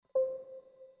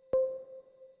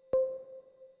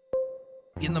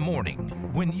In the morning,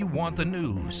 when you want the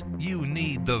news, you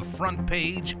need the front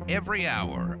page every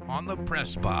hour on the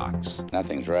Press Box.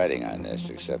 Nothing's riding on this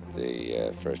except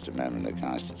the First Amendment of the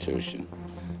Constitution,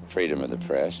 freedom of the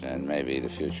press, and maybe the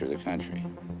future of the country.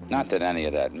 Not that any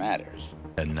of that matters.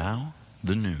 And now,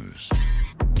 the news.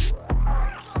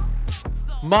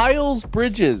 Miles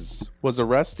Bridges was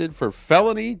arrested for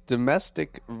felony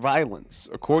domestic violence.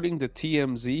 According to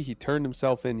TMZ, he turned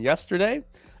himself in yesterday.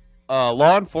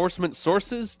 Law enforcement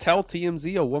sources tell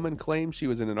TMZ a woman claimed she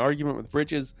was in an argument with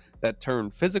Bridges that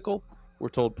turned physical. We're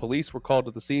told police were called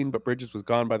to the scene, but Bridges was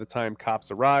gone by the time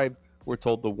cops arrived. We're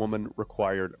told the woman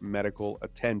required medical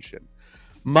attention.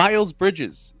 Miles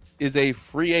Bridges is a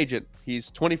free agent.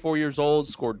 He's 24 years old,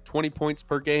 scored 20 points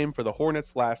per game for the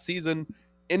Hornets last season.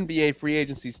 NBA free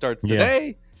agency starts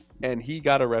today, and he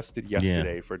got arrested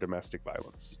yesterday for domestic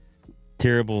violence.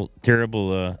 Terrible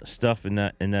stuff in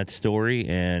that story,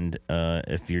 and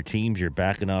if your teams, you're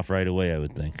backing off right away, I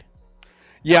would think.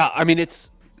 Yeah, I mean it's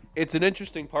an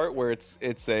interesting part where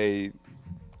it's a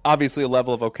obviously a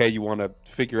level of you want to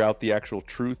figure out the actual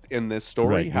truth in this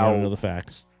story, right? How know the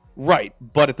facts, right?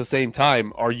 But at the same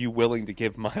time, are you willing to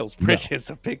give Miles Bridges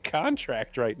a big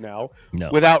contract right now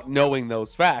without knowing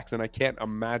those facts? And I can't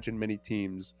imagine many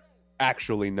teams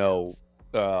actually know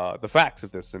the facts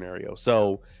of this scenario.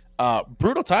 So.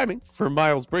 Brutal timing for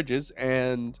Miles Bridges,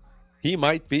 and he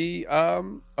might be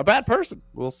a bad person.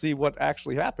 We'll see what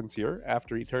actually happens here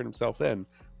after he turned himself in.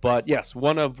 But yes,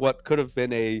 one of what could have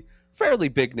been a fairly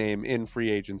big name in free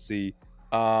agency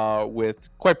with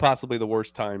quite possibly the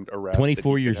worst timed arrest.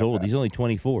 24 years old. He's only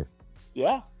 24.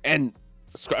 Yeah. And,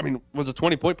 I mean, was a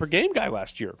 20-point per game guy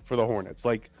last year for the Hornets.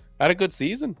 Like, had a good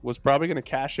season, was probably going to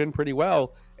cash in pretty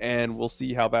well, and we'll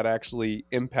see how that actually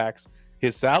impacts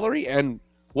his salary and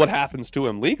what happens to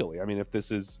him legally. I mean, if this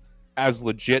is as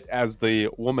legit as the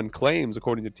woman claims,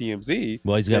 according to TMZ.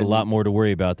 Well, he's got a lot more to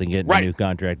worry about than getting a new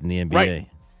contract in the NBA. Right.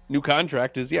 New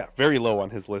contract is, very low on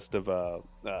his list of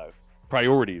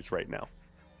priorities right now.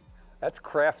 That's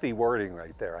crafty wording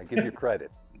right there. I give you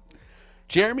credit.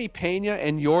 Jeremy Pena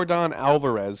and Yordan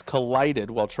Alvarez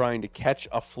collided while trying to catch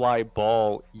a fly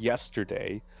ball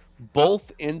yesterday.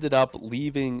 Both ended up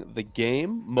leaving the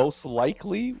game, most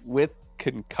likely with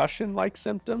concussion-like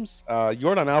symptoms.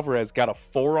 Yordan Alvarez got a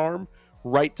forearm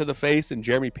right to the face, and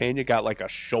Jeremy Pena got like a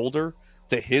shoulder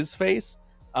to his face.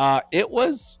 It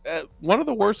was one of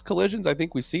the worst collisions I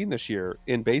think we've seen this year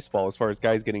in baseball as far as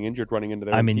guys getting injured running into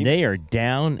their own teammates. They are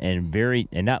down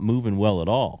and not moving well at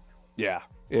all. Yeah,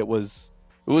 it was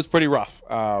pretty rough.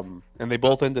 And they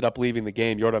both ended up leaving the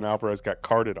game. Yordan Alvarez got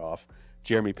carted off.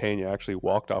 Jeremy Pena actually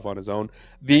walked off on his own.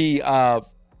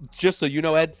 Just so you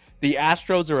know, Ed, the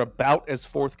Astros are about as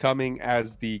forthcoming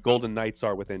as the Golden Knights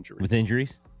are with injuries. With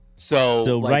injuries?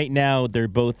 So right now, they're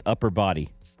both upper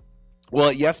body.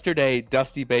 Well, yesterday,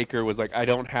 Dusty Baker was like, I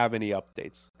don't have any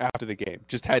updates after the game.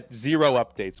 Just had zero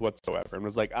updates whatsoever. And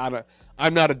was like,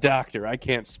 I'm not a doctor. I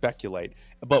can't speculate.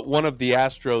 But one of the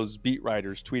Astros beat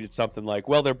writers tweeted something like,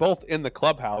 well, they're both in the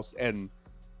clubhouse and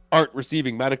aren't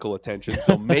receiving medical attention,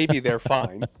 so maybe they're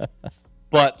fine.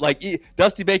 But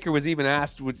Dusty Baker was even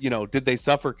asked, did they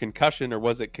suffer concussion or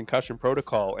was it concussion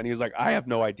protocol? And he was like, I have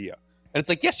no idea. And it's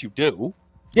like, yes, you do.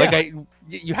 Yeah.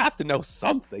 You have to know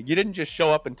something. You didn't just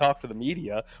show up and talk to the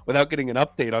media without getting an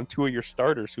update on two of your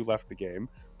starters who left the game.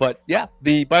 But yeah,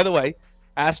 by the way,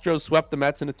 Astros swept the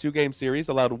Mets in a 2-game series,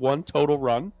 allowed one total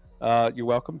run. You're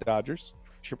welcome, Dodgers.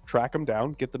 Track them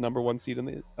down, get the number 1 seed in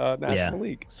the National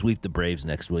League. Sweep the Braves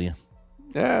next, will you?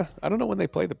 Yeah, I don't know when they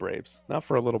play the Braves. Not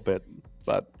for a little bit.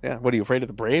 But, yeah, what are you, afraid of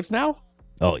the Braves now?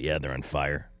 Oh, yeah, they're on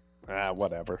fire.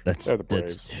 Whatever. They're the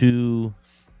Braves. That's 2,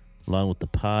 along with the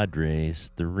Padres,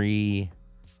 3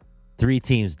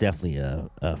 teams definitely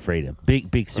afraid of.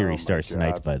 Big series starts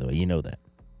tonight, by the way. You know that.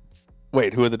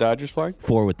 Wait, who are the Dodgers playing?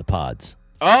 4 with the Pods.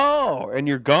 Oh, and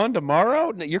you're gone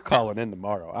tomorrow? No, you're calling in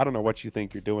tomorrow. I don't know what you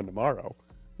think you're doing tomorrow.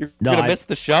 You're going to miss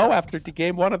the show after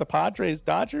game 1 of the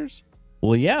Padres-Dodgers?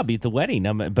 Well, yeah, I'll be at the wedding.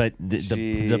 But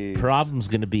the problem's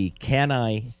going to be, can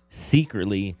I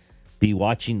secretly be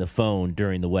watching the phone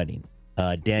during the wedding?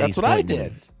 Danny's That's what I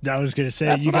did. I was going to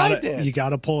say, you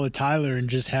gotta pull a Tyler and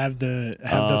just have the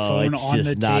phone on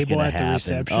the table at the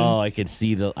reception. Oh, I could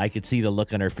see the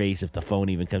look on her face if the phone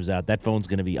even comes out. That phone's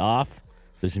going to be off.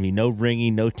 There's going to be no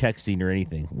ringing, no texting or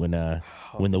anything when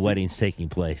the wedding's taking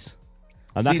place.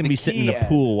 I'm not going to be sitting in a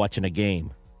pool watching a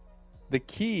game. The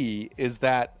key is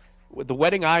that the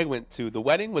wedding I went to, the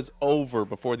wedding was over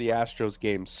before the Astros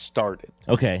game started.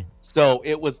 Okay. So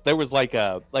there was like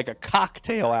a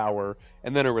cocktail hour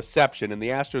and then a reception, and the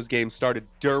Astros game started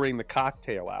during the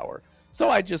cocktail hour. So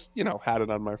I just, had it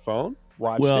on my phone,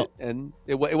 watched it, and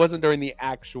it wasn't during the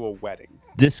actual wedding.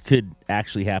 This could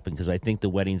actually happen because I think the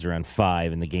wedding's around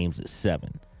 5 and the game's at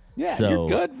 7. Yeah, so, you're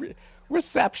good.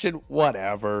 Reception,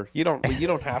 whatever. You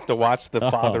don't have to watch the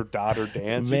father-daughter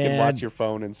dance. Man, you can watch your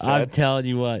phone instead. I'm telling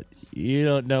you what, you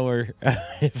don't know her.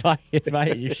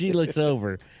 If she looks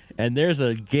over and there's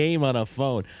a game on a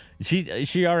phone,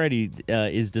 she already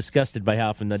is disgusted by how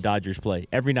often the Dodgers play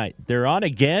every night. They're on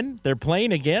again. They're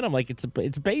playing again. I'm like,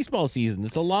 it's baseball season.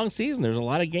 It's a long season. There's a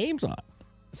lot of games on.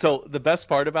 So the best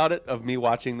part about it, of me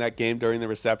watching that game during the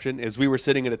reception, is we were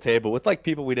sitting at a table with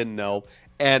people we didn't know,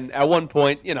 and at one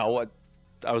point,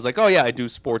 I was like, oh yeah, I do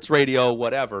sports radio,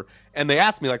 whatever. And they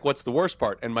asked me what's the worst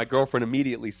part? And my girlfriend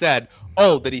immediately said,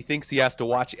 oh, that he thinks he has to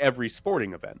watch every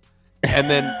sporting event. And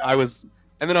then I was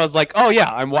like, oh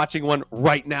yeah, I'm watching one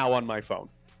right now on my phone.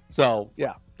 So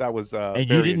yeah, that was and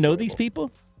you didn't know these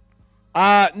people?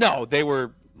 No, they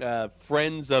were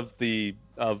friends of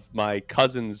my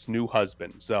cousin's new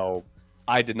husband. So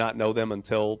I did not know them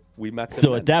until we met them.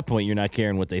 So at that point, you're not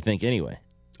caring what they think anyway.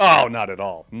 Oh, not at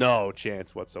all. No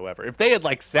chance whatsoever. If they had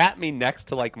sat me next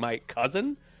to my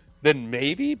cousin, then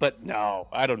maybe, but no,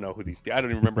 I don't know who these people. I don't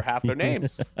even remember half their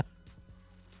names.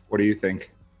 What do you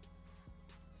think?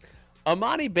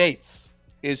 Amani Bates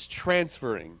is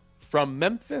transferring from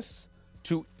Memphis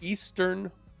to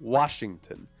Eastern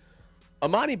Washington.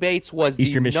 Amani Bates was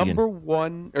Eastern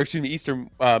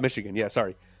Michigan. Yeah,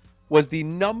 sorry. Was the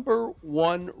number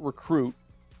 1 recruit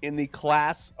in the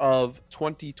class of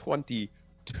 2022.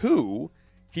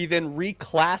 He then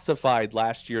reclassified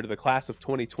last year to the class of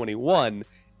 2021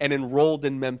 and enrolled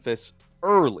in Memphis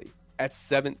early at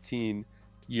 17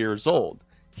 years old.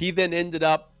 He then ended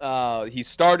up, he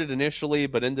started initially,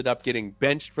 but ended up getting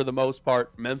benched for the most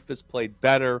part. Memphis played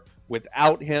better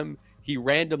without him. He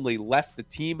randomly left the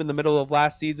team in the middle of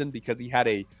last season because he had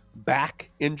a back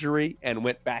injury and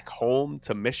went back home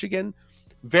to Michigan.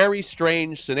 Very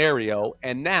strange scenario,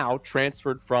 and now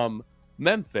transferred from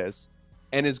Memphis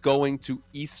and is going to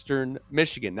Eastern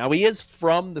Michigan. Now, he is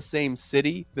from the same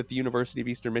city that the University of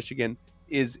Eastern Michigan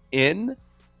is in,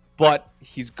 but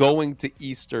he's going to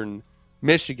Eastern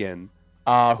Michigan,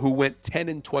 who went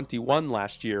 10-21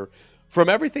 last year. From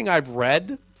everything I've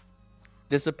read,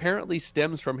 this apparently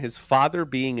stems from his father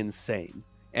being insane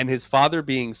and his father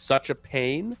being such a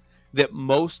pain that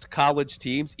most college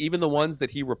teams, even the ones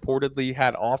that he reportedly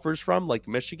had offers from, like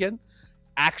Michigan,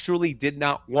 actually did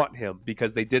not want him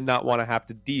because they did not want to have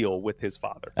to deal with his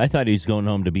father. I thought he was going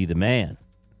home to be the man,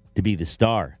 to be the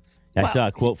star. I saw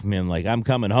a quote from him I'm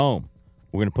coming home.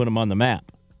 We're going to put him on the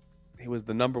map. He was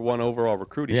the number 1 overall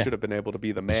recruit. He should have been able to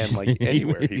be the man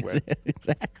anywhere he went.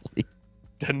 Exactly.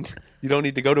 You don't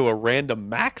need to go to a random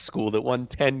MAC school that won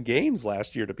 10 games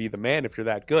last year to be the man if you're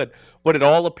that good. But it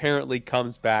all apparently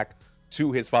comes back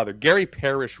to his father. Gary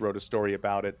Parrish wrote a story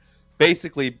about it,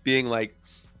 basically being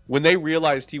when they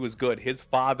realized he was good, his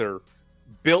father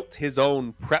built his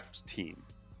own prep team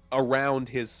around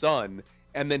his son,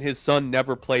 and then his son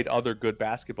never played other good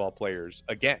basketball players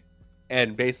again.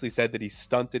 And basically said that he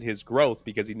stunted his growth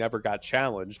because he never got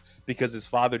challenged because his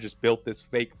father just built this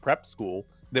fake prep school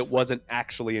that wasn't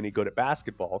actually any good at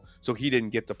basketball. So he didn't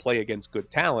get to play against good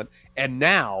talent. And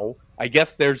now, I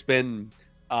guess there's been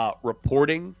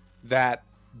reporting that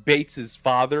Bates's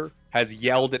father has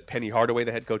yelled at Penny Hardaway,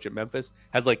 the head coach at Memphis,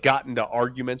 has gotten to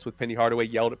arguments with Penny Hardaway,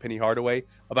 yelled at Penny Hardaway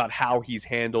about how he's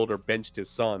handled or benched his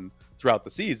son throughout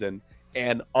the season.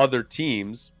 And other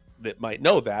teams that might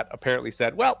know that apparently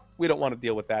said, well, we don't want to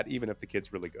deal with that, even if the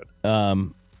kid's really good.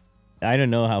 I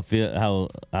don't know how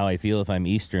I feel if I'm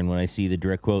Eastern when I see the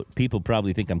direct quote. People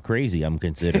probably think I'm crazy. I'm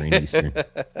considering Eastern.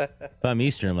 If I'm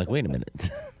Eastern, I'm like, wait a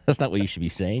minute. That's not what you should be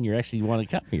saying. You actually want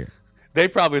to come here. They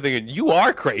probably thinking, you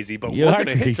are crazy, but we're going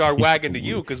to hitch our wagon to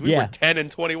you because we were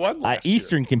 10-21 last year.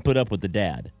 Eastern can put up with the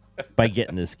dad by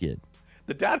getting this kid.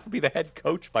 The dad would be the head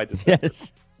coach by December.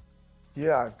 Yes.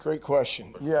 Yeah, great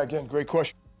question. Yeah, again, great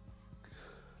question.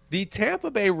 The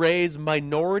Tampa Bay Rays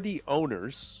minority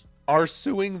owners are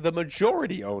suing the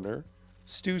majority owner,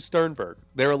 Stu Sternberg.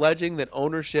 They're alleging that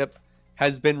ownership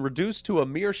has been reduced to a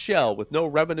mere shell with no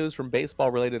revenues from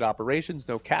baseball-related operations,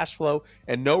 no cash flow,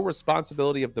 and no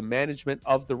responsibility of the management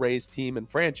of the Rays team and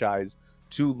franchise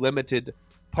to limited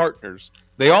partners.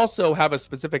 They also have a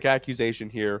specific accusation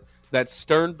here that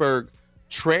Sternberg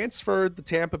transferred the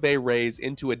Tampa Bay Rays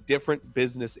into a different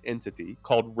business entity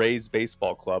called Rays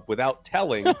Baseball Club without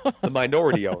telling the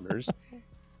minority owners,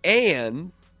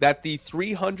 and that the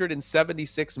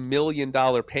 $376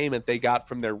 million payment they got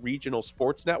from their regional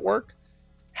sports network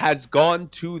has gone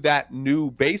to that new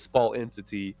baseball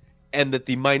entity, and that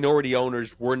the minority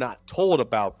owners were not told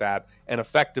about that And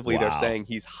effectively, they're saying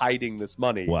he's hiding this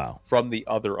money from the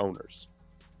other owners.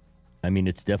 I mean,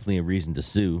 it's definitely a reason to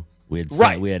sue. We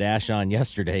had Ash on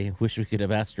yesterday. Wish we could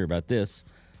have asked her about this.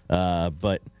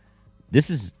 But this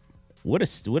is what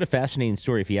a fascinating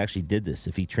story if he actually did this.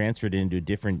 If he transferred it into a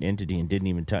different entity and didn't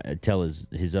even tell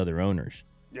his other owners.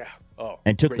 Yeah. Oh.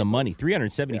 And took the money,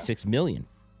 $376 million.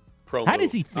 How do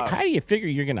you figure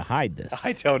you're going to hide this?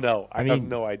 I don't know. I have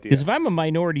no idea. Because if I'm a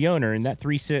minority owner and that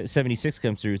 376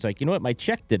 comes through, it's like, you know what? My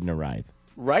check didn't arrive.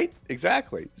 Right?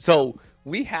 Exactly. So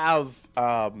we have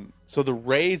so the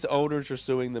Rays owners are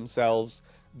suing themselves.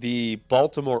 The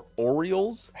Baltimore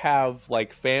Orioles have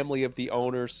like family of the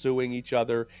owners suing each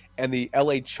other, and the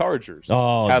LA Chargers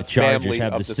have the Chargers family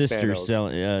have of the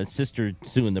Spanos. sister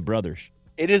suing the brothers.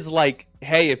 It is like,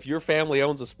 hey, if your family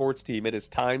owns a sports team, it is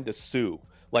time to sue.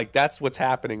 Like, that's what's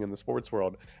happening in the sports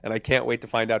world, and I can't wait to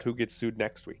find out who gets sued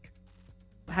next week.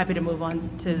 Happy to move on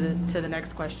to the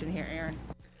next question here, Aaron.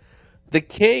 The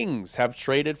Kings have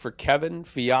traded for Kevin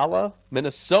Fiala.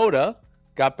 Minnesota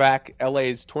got back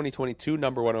LA's 2022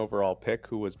 number 1 overall pick,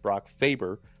 who was Brock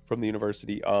Faber from the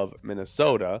University of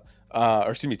Minnesota.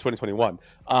 2021.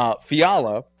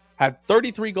 Fiala had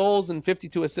 33 goals and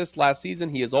 52 assists last season.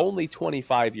 He is only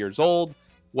 25 years old,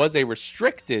 was a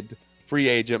restricted free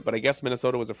agent, but I guess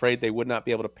Minnesota was afraid they would not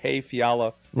be able to pay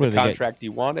Fiala the contract he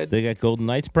wanted. They got Golden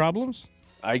Knights problems?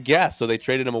 I guess, so they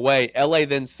traded him away. LA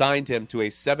then signed him to a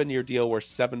 7-year deal worth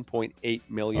 $7.8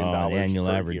 million annual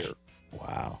per average. year.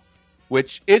 Wow.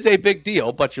 Which is a big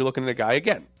deal, but you're looking at a guy,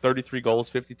 again, 33 goals,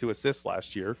 52 assists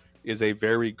last year, is a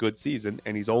very good season,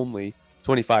 and he's only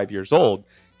 25 years old.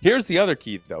 Here's the other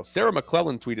key, though. Sarah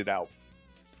McClellan tweeted out,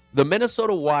 the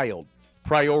Minnesota Wild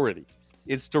priority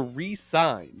is to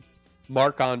re-sign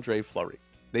Marc-Andre Fleury.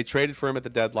 They traded for him at the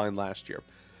deadline last year.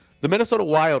 The Minnesota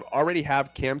Wild already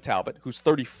have Cam Talbot, who's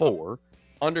 34,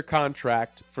 under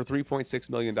contract for $3.6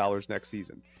 million next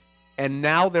season. And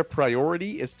now their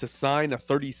priority is to sign a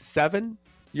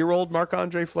 37-year-old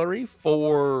Marc-Andre Fleury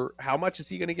for how much is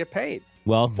he going to get paid?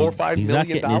 Well, $4 or $5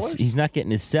 million? He's not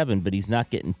getting his 7, but he's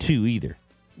not getting 2 either.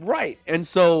 Right. And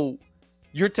so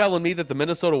you're telling me that the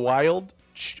Minnesota Wild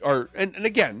are, and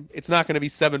again, it's not going to be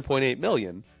 $7.8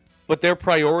 million, but their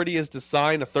priority is to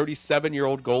sign a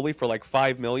 37-year-old goalie for like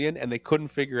 $5 million, and they couldn't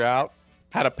figure out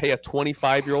how to pay a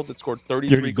 25-year-old that scored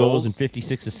 30 goals and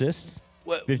 56 assists?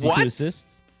 52 assists?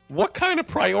 What kind of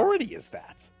priority is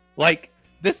that? Like,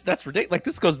 that's ridiculous. Like,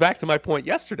 this goes back to my point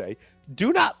yesterday.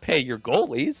 Do not pay your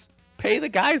goalies. Pay the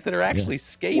guys that are actually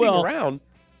skating around.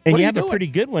 And you have a pretty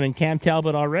good one in Cam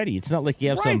Talbot already. It's not like you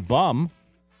have some bum.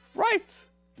 Right.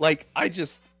 Like,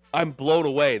 I'm blown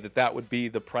away that would be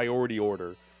the priority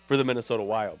order for the Minnesota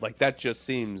Wild. Like, that just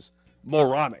seems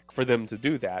moronic for them to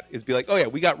do that, is be like, oh yeah,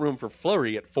 we got room for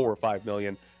Fleury at $4 or $5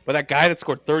 million, but that guy that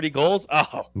scored 30 goals,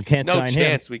 we can't no sign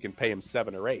chance him. We can pay him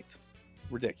 7 or 8.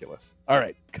 Ridiculous. All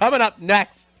right, coming up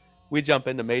next, we jump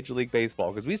into Major League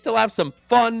Baseball because we still have some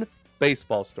fun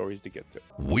baseball stories to get to.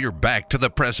 We're back to the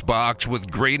press box with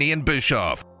Graney and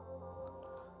Bischoff.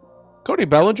 Cody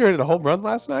Bellinger hit a home run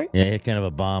last night? Yeah, he hit kind of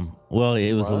a bomb. Well,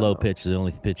 it was a low pitch, the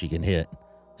only pitch he can hit.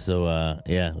 So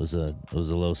it was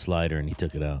a low slider, and he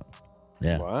took it out.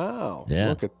 Yeah. Wow. Yeah.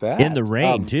 Look at that. In the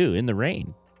rain too. In the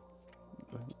rain.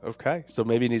 Okay, so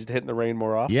maybe he needs to hit in the rain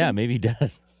more often. Yeah, maybe he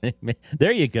does.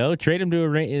 There you go. Trade him to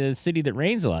a city that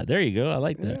rains a lot. There you go. I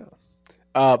like that.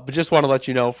 Yeah. But just want to let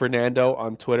you know, Fernando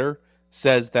on Twitter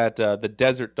says that the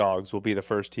Desert Dogs will be the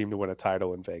first team to win a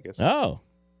title in Vegas. Oh,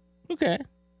 okay.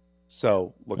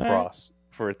 So lacrosse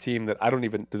for a team that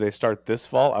do they start this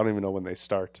fall? I don't even know when they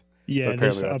start. Yeah,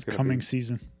 this upcoming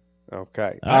season.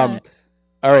 Okay.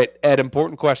 All right, Ed,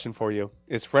 important question for you.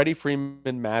 Is Freddie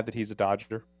Freeman mad that he's a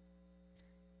Dodger?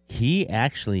 He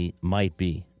actually might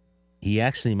be.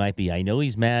 I know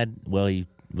he's mad. Well, he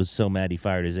was so mad he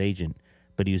fired his agent,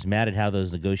 but he was mad at how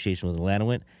those negotiations with Atlanta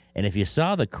went. And if you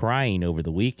saw the crying over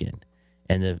the weekend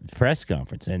and the press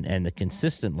conference and the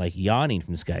consistent yawning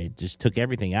from this guy, it just took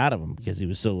everything out of him because he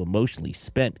was so emotionally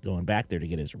spent going back there to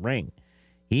get his ring.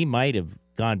 He might have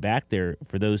gone back there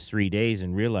for those 3 days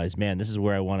and realized, man, this is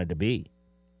where I wanted to be.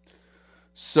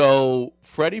 So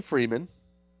Freddie Freeman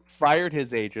fired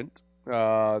his agent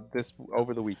this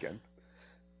over the weekend.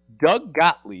 Doug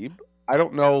Gottlieb, I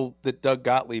don't know that Doug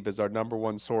Gottlieb is our number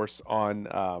one source on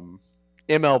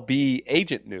MLB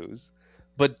agent news,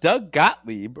 but Doug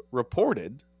Gottlieb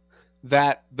reported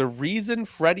that the reason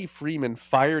Freddie Freeman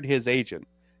fired his agent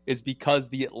is because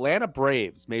the Atlanta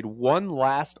Braves made one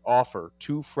last offer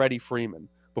to Freddie Freeman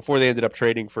before they ended up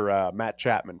trading for Matt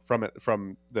Chapman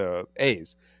from the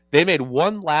A's. They made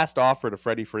one last offer to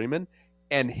Freddie Freeman,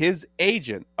 and his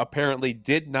agent apparently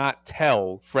did not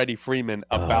tell Freddie Freeman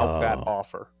about that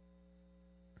offer.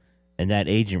 And that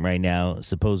agent right now,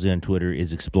 supposedly on Twitter,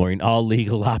 is exploring all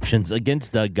legal options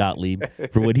against Doug Gottlieb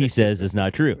for what he says is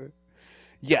not true.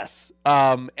 Yes.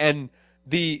 And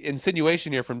the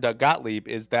insinuation here from Doug Gottlieb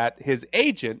is that his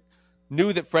agent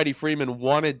knew that Freddie Freeman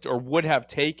wanted or would have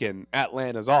taken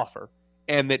Atlanta's offer,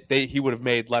 and that he would have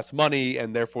made less money,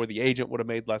 and therefore the agent would have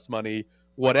made less money,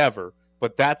 whatever.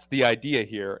 But that's the idea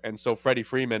here. And so Freddie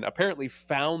Freeman apparently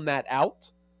found that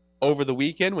out over the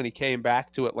weekend when he came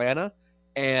back to Atlanta,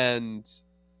 and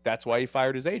that's why he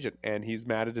fired his agent. And he's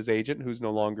mad at his agent, who's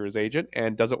no longer his agent,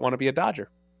 and doesn't want to be a Dodger.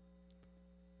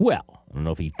 Well, I don't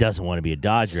know if he doesn't want to be a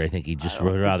Dodger. I think he just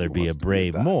would rather be a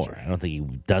Brave more. I don't think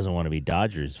he doesn't want to be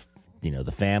Dodgers.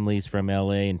 The family's from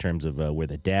L.A. in terms of where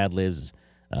the dad lives.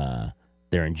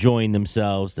 They're enjoying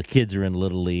themselves. The kids are in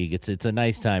Little League. It's a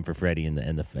nice time for Freddie and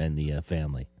the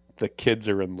family. The kids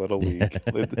are in Little League.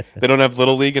 They don't have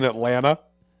Little League in Atlanta?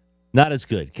 Not as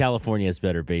good. California has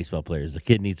better baseball players. The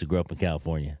kid needs to grow up in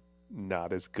California.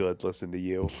 Not as good. Listen to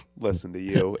you.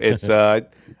 It's I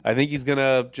think he's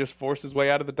gonna just force his way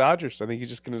out of the Dodgers. I think he's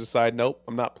just gonna decide, nope,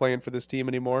 I'm not playing for this team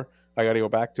anymore. I got to go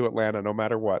back to Atlanta no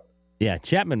matter what. Yeah,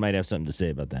 Chapman might have something to say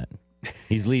about that.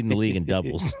 He's leading the league in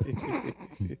doubles.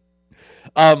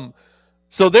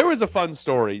 So there was a fun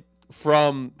story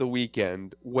from the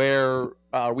weekend where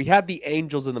we had the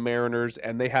Angels and the Mariners,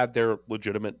 and they had their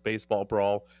legitimate baseball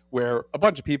brawl where a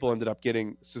bunch of people ended up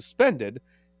getting suspended,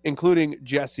 including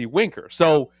Jesse Winker.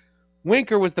 So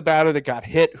Winker was the batter that got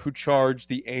hit who charged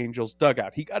the Angels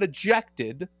dugout. He got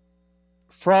ejected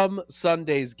from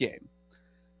Sunday's game.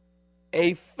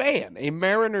 A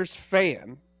Mariners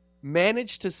fan,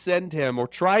 managed to send him or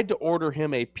tried to order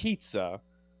him a pizza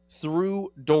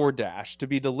through DoorDash to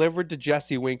be delivered to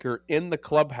Jesse Winker in the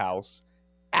clubhouse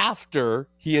after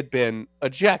he had been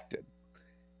ejected.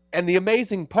 And the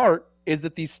amazing part is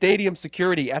that the stadium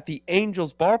security at the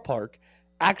Angels ballpark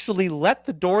actually let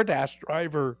the DoorDash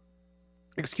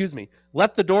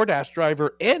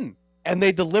driver in, and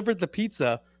they delivered the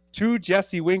pizza to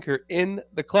Jesse Winker in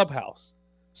the clubhouse.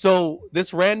 So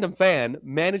this random fan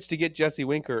managed to get Jesse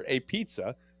Winker a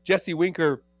pizza. Jesse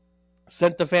Winker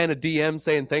sent the fan a DM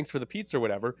saying thanks for the pizza or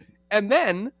whatever. And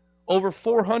then over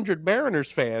 400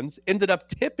 Mariners fans ended up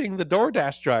tipping the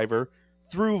DoorDash driver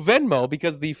through Venmo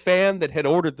because the fan that had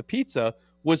ordered the pizza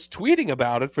was tweeting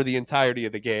about it for the entirety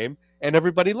of the game, and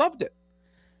everybody loved it.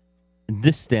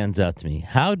 This stands out to me.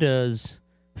 How does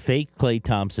fake Klay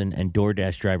Thompson and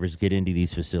DoorDash drivers get into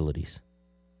these facilities?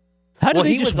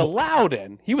 He was allowed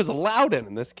in. He was allowed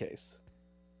in this case.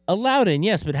 Allowed in,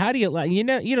 yes, but how do you allow? You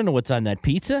don't know what's on that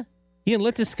pizza. You didn't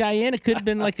let this guy in. It could have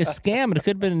been like a scam. It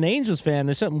could have been an Angels fan.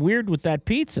 There's something weird with that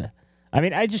pizza. I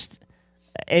mean,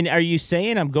 and are you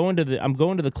saying I'm going to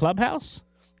the clubhouse?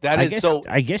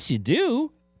 I guess you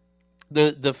do.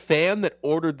 The fan that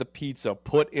ordered the pizza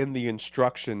put in the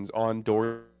instructions on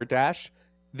DoorDash.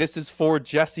 This is for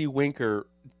Jesse Winker.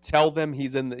 Tell them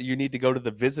you need to go to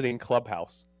the visiting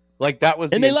clubhouse. Like that was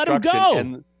the instruction. And they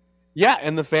let him go.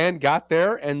 And the fan got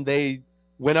there and they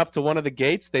went up to one of the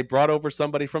gates. They brought over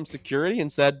somebody from security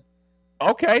and said,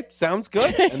 "Okay, sounds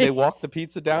good." And they walked the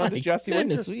pizza down to Jesse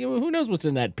Winker. Who knows what's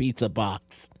in that pizza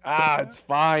box? It's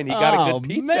fine. He got a good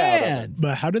pizza out of it.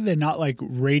 But how did they not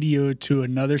radio to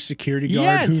another security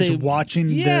guard who's watching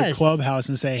the clubhouse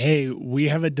and say, "Hey, we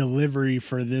have a delivery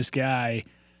for this guy.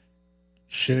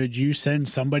 Should you send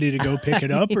somebody to go pick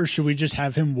it up, or should we just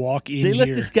have him walk in here?" They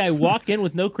let this guy walk in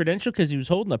with no credential because he was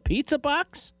holding a pizza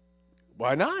box?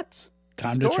 Why not?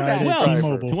 Time to try it at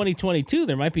T-Mobile. 2022,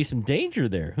 there might be some danger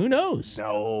there. Who knows?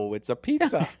 No, it's a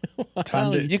pizza.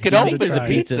 You can open the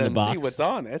pizza and see what's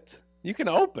on it. You can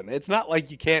open it. It's not like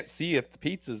you can't see if the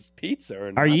pizza's pizza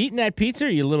or not. Are you eating that pizza or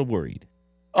are you a little worried?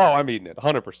 Oh, I'm eating it,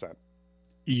 100%.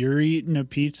 You're eating a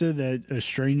pizza that a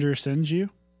stranger sends you?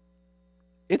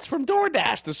 It's from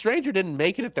DoorDash. The stranger didn't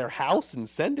make it at their house and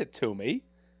send it to me.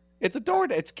 It's a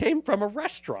DoorDash. It came from a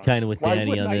restaurant. Kind of with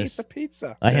Danny on this. Eat the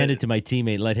pizza? I hand it to my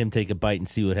teammate. Let him take a bite and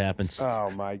see what happens. Oh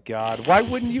my God! Why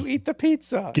wouldn't you eat the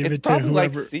pizza? It's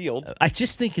probably sealed. I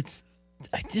just think it's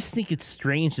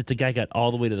strange that the guy got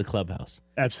all the way to the clubhouse.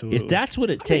 Absolutely. If that's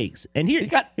what it takes, and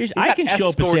I can show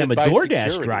up and say I'm a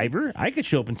DoorDash driver. I could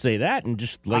show up and say that and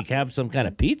just have some kind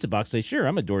of pizza box. Say, sure,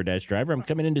 I'm a DoorDash driver. I'm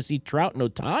coming in to see Trout and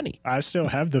Ohtani. I still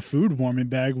have the food warming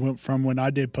bag from when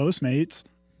I did Postmates.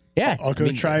 Yeah, I'll go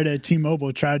try it at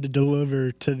T-Mobile. Try to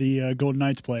deliver to the Golden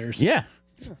Knights players. Yeah.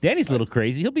 Danny's a little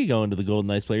crazy. He'll be going to the Golden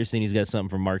Knights players, seeing he's got something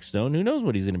from Mark Stone. Who knows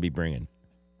what he's going to be bringing?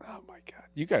 Oh my God,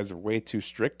 you guys are way too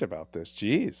strict about this.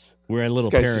 Jeez, we're a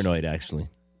little paranoid, actually.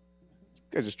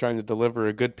 Guy's just trying to deliver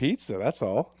a good pizza. That's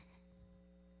all.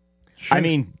 Sure. I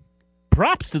mean,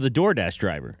 props to the DoorDash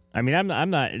driver. I mean, I'm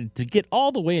not to get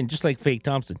all the way in, just like Fake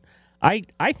Thompson. I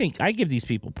think I give these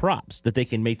people props that they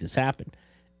can make this happen.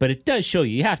 But it does show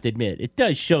you have to admit, it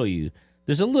does show you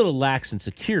there's a little lax in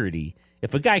security.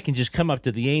 If a guy can just come up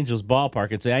to the Angels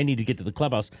ballpark and say, I need to get to the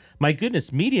clubhouse, my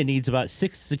goodness, media needs about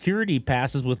 6 security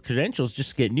passes with credentials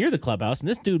just to get near the clubhouse. And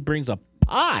this dude brings a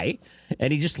pie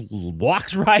and he just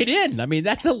walks right in. I mean,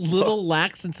 that's a little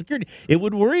lax in security. It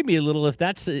would worry me a little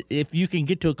if you can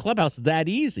get to a clubhouse that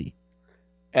easy.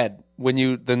 Ed,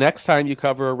 the next time you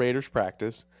cover a Raiders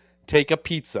practice, take a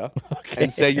pizza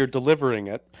and say you're delivering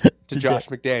it to Josh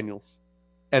McDaniels.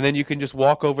 And then you can just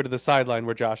walk over to the sideline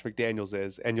where Josh McDaniels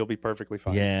is, and you'll be perfectly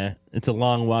fine. Yeah, it's a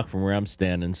long walk from where I'm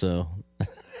standing, so.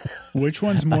 Which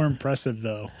one's more impressive,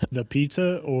 though? The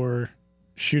pizza or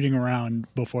shooting around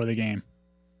before the game?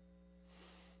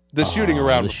 The shooting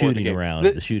around before the game.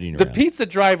 The shooting around. The pizza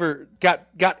driver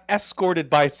got escorted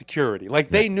by security. Like,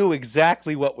 they knew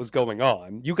exactly what was going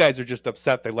on. You guys are just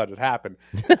upset they let it happen.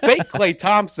 Fake Klay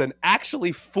Thompson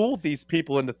actually fooled these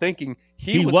people into thinking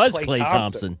he was Klay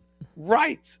Thompson.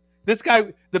 Right. This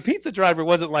guy, the pizza driver,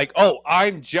 wasn't like, oh,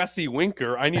 I'm Jesse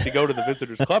Winker. I need to go to the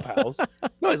visitors clubhouse.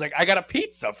 No, he's like, I got a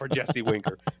pizza for Jesse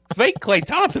Winker. Fake Klay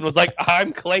Thompson was like,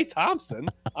 I'm Klay Thompson.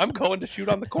 I'm going to shoot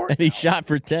on the court. And he shot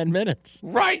for 10 minutes.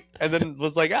 Right. And then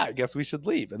was like, I guess we should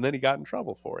leave. And then he got in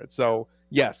trouble for it. So,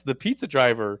 yes, the pizza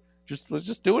driver was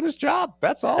just doing his job.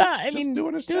 That's all.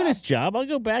 Doing his job. I'll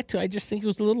go back to, I just think it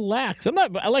was a little lax. I'm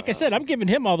not, like I said, I'm giving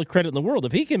him all the credit in the world.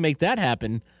 If he can make that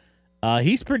happen,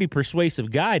 he's a pretty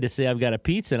persuasive guy to say, I've got a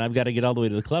pizza and I've got to get all the way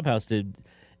to the clubhouse. And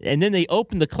then they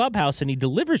open the clubhouse and he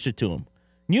delivers it to him.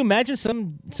 Can you imagine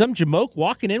some jamoke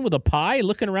walking in with a pie,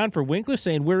 looking around for Winkler,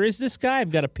 saying, where is this guy?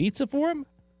 I've got a pizza for him?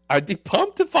 I'd be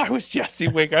pumped if I was Jesse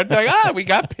Winker. I'd be like, we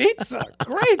got pizza.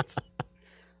 Great.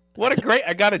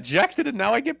 I got ejected and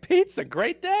now I get pizza.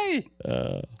 Great day.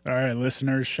 All right,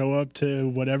 listeners, show up to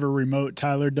whatever remote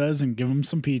Tyler does and give him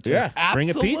some pizza. Yeah,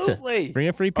 absolutely. Bring a pizza. Bring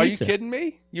a free pizza. Are you kidding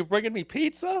me? You bringing me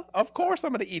pizza? Of course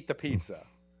I'm going to eat the pizza.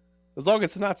 As long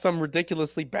as it's not some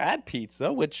ridiculously bad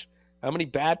pizza, which how many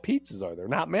bad pizzas are there?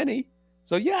 Not many.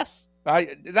 So yes,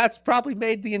 that's probably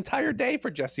made the entire day for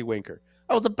Jesse Winker.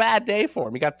 That was a bad day for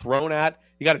him. He got thrown at.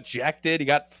 He got ejected. He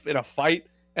got in a fight.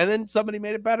 And then somebody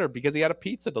made it better because he had a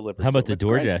pizza delivered. How about the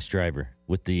DoorDash great driver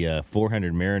with the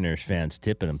 400 Mariners fans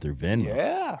tipping him through Venmo?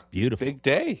 Yeah. Beautiful. Big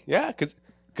day. Yeah, because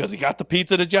he got the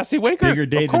pizza to Jesse Winker. Bigger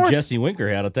day than Jesse Winker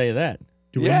had, I'll tell you that.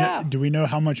 Do we know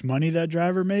how much money that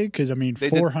driver made? Because,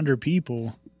 400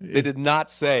 people. They did not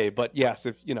say, but yes,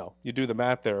 if you do the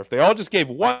math there, if they all just gave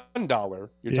 $1,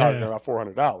 you're talking about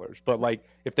 $400. But like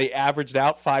if they averaged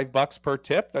out $5 per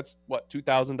tip, that's what,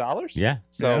 $2,000? Yeah.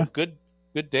 So good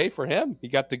day for him. He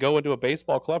got to go into a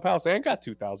baseball clubhouse and got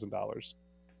 $2,000.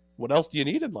 What else do you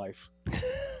need in life?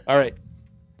 All right.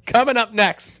 Coming up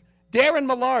next, Darren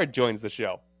Millard joins the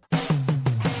show.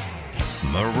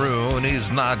 Maroon is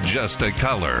not just a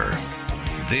color.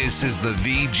 This is the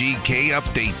VGK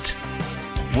Update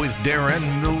with Darren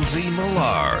Millsy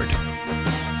Millard.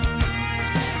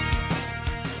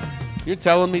 You're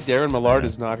telling me Darren Millard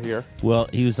is not here? Well,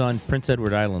 he was on Prince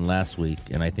Edward Island last week,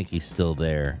 and I think he's still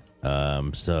there.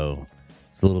 So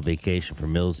it's a little vacation for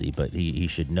Millsy, but he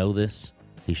should know this.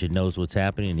 He should know what's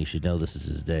happening, and he should know this is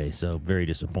his day. So very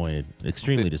disappointed,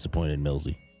 extremely disappointed in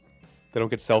Millsy. They don't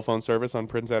get cell phone service on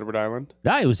Prince Edward Island?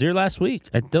 No, he was there last week.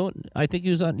 I think he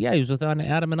was on. Yeah, he was on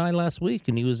Adam and I last week,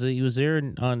 and he was there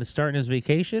on starting his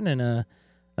vacation, and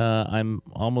I'm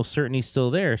almost certain he's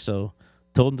still there. So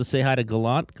told him to say hi to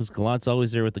Gallant because Gallant's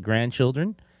always there with the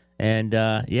grandchildren, and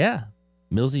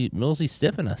Millsy's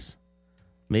stiffing us.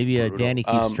 Maybe Danny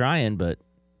keeps trying, but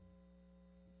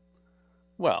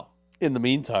well, in the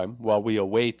meantime, while we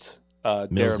await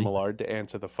Darren Millard to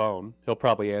answer the phone, he'll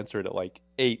probably answer it at like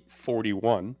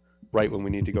 8:41, right when we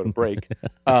need to go to break.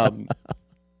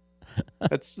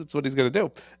 That's what he's going to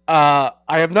do. I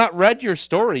have not read your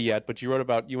story yet, but you wrote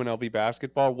about UNLV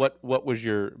basketball. What was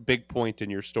your big point in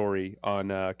your story on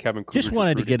Kevin Kruger? Just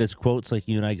wanted to get his quotes like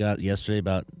you and I got yesterday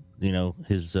about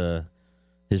his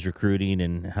recruiting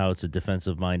and how it's a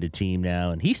defensive-minded team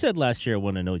now. And he said last year, I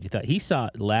want to know what you thought. He saw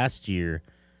last year,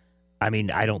 I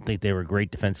don't think they were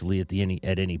great defensively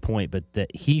at any point, but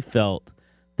that he felt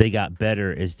they got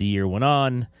better as the year went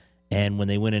on. And when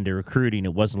they went into recruiting,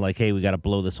 it wasn't like, hey, we got to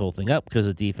blow this whole thing up because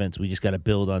of defense. We just got to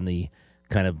build on the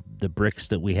kind of the bricks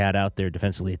that we had out there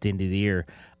defensively at the end of the year.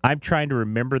 I'm trying to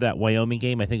remember that Wyoming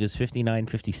game. I think it was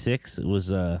 59-56. It was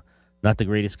not the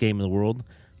greatest game in the world.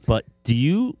 But do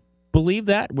you believe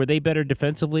that? Were they better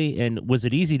defensively? And was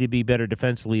it easy to be better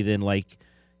defensively than, like,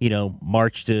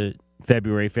 March to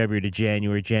February, February to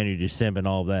January, January to December, and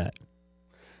all of that?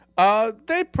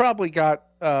 They probably got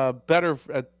better.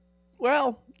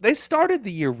 They started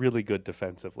the year really good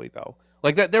defensively, though.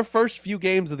 Like that, their first few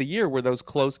games of the year were those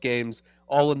close games,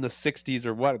 all in the 60s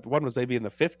or what? One was maybe in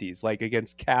the 50s, like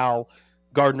against Cal,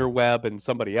 Gardner-Webb, and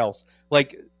somebody else.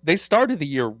 Like they started the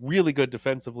year really good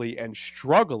defensively and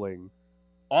struggling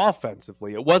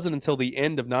offensively. It wasn't until the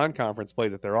end of non-conference play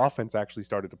that their offense actually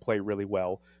started to play really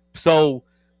well. So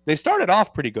they started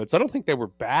off pretty good. So I don't think they were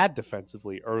bad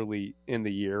defensively early in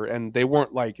the year, and they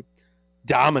weren't like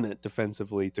dominant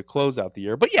defensively to close out the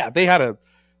year. But yeah, they had a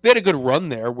good run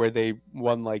there where they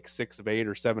won like 6 of 8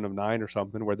 or 7 of 9 or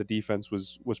something, where the defense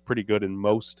was pretty good in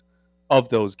most of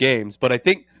those games. But I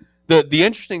think the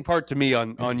interesting part to me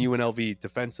on UNLV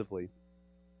defensively,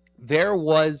 there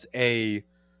was a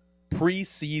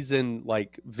preseason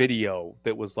like video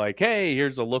that was like, hey,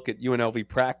 here's a look at UNLV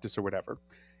practice or whatever.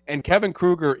 And Kevin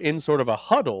Kruger, in sort of a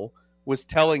huddle, was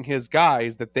telling his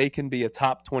guys that they can be a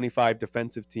top 25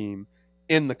 defensive team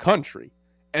in the country.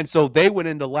 And so they went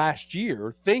into last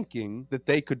year thinking that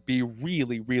they could be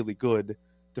really, really good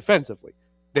defensively.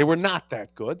 They were not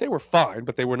that good. They were fine,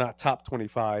 but they were not top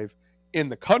 25 in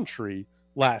the country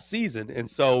last season. And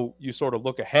so you sort of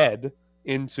look ahead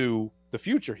into the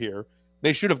future here.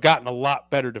 They should have gotten a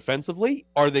lot better defensively.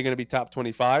 Are they going to be top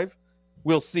 25?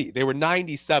 We'll see. They were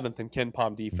 97th in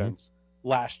KenPom defense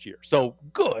last year. So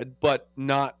good, but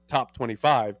not top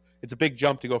 25. It's a big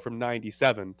jump to go from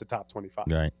 97 to top 25.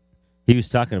 Right. He was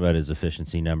talking about his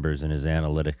efficiency numbers and his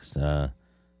analytics.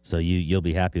 So you'll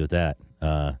be happy with that.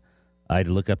 I'd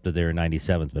look up that they were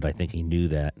 97th, but I think he knew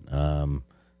that.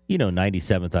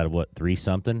 97th out of 3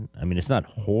 something? I mean, it's not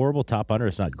horrible top 100.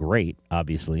 It's not great,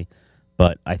 obviously.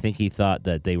 But I think he thought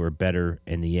that they were better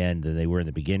in the end than they were in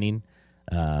the beginning.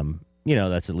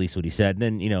 That's at least what he said.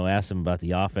 And then, asked him about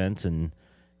the offense, and,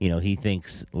 he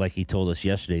thinks, like he told us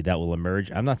yesterday, that will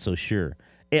emerge. I'm not so sure.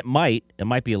 It might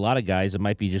be a lot of guys. It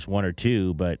might be just 1 or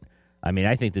 2. But, I mean,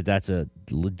 I think that that's a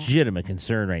legitimate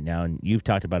concern right now. And you've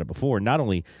talked about it before. Not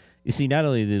only do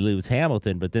they lose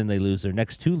Hamilton, but then they lose their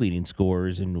next 2 leading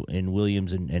scorers in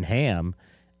Williams and Ham.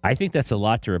 I think that's a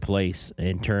lot to replace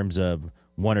in terms of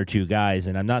 1 or 2 guys.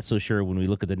 And I'm not so sure when we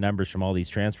look at the numbers from all these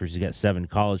transfers, you got 7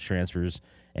 college transfers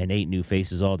and 8 new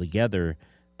faces altogether,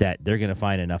 that they're going to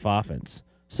find enough offense.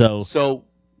 So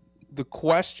the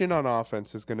question on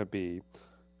offense is going to be,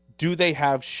 do they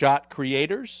have shot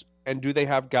creators, and do they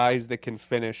have guys that can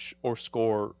finish or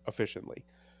score efficiently?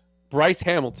 Bryce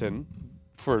Hamilton,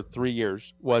 for 3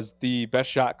 years, was the best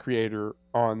shot creator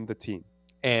on the team.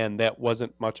 And that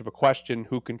wasn't much of a question.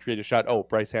 Who can create a shot? Oh,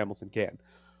 Bryce Hamilton can.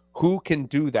 Who can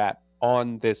do that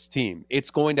on this team? It's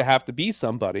going to have to be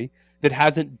somebody that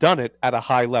hasn't done it at a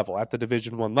high level, at the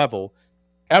Division I level,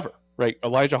 ever, right?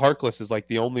 Elijah Harkless is like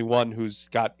the only one who's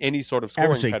got any sort of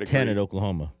scoring pedigree. 10 at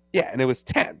Oklahoma. Yeah, and it was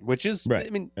 10, which is, right. I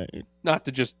mean, not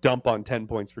to just dump on 10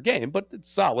 points per game, but it's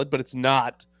solid, but it's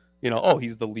not,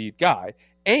 he's the lead guy.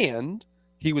 And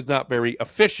he was not very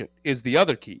efficient is the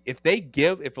other key. If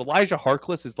Elijah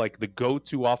Harkless is like the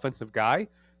go-to offensive guy,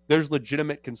 there's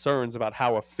legitimate concerns about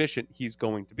how efficient he's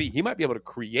going to be. He might be able to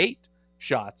create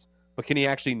shots, but can he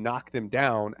actually knock them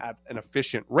down at an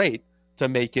efficient rate to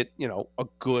make it, a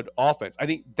good offense? I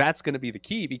think that's going to be the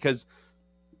key, because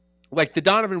like the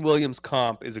Donovan Williams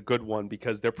comp is a good one,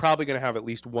 because they're probably going to have at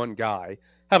least one guy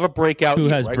have a breakout. Who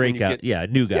has right? breakout?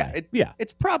 New guy.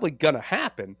 It's probably going to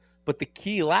happen. But the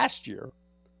key last year,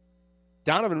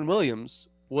 Donovan Williams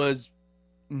was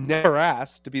never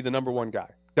asked to be the number 1 guy.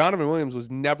 Donovan Williams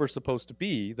was never supposed to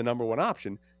be the number 1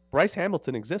 option. Bryce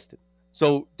Hamilton existed.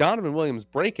 So Donovan Williams'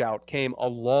 breakout came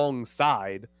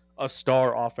alongside a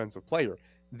star offensive player.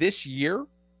 This year,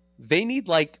 they need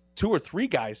like 2 or 3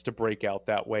 guys to break out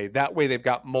that way. That way they've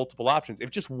got multiple options. If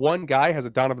just one guy has a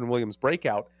Donovan Williams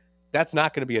breakout, that's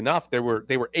not going to be enough. They were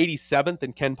 87th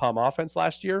in KenPom offense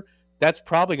last year. That's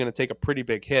probably going to take a pretty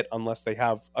big hit unless they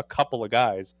have a couple of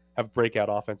guys have breakout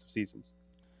offensive seasons.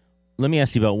 Let me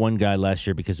ask you about one guy last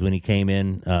year, because when he came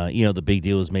in, the big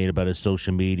deal was made about his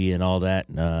social media and all that,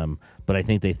 but I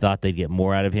think they thought they'd get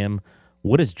more out of him.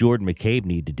 What does Jordan McCabe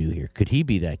need to do here? Could he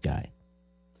be that guy?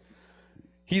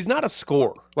 He's not a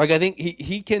scorer. Like, I think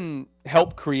he can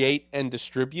help create and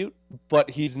distribute, but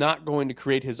he's not going to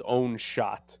create his own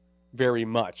shot very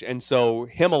much. And so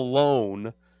him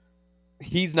alone,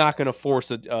 he's not going to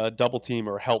force a double team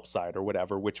or help side or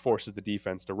whatever, which forces the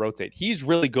defense to rotate. He's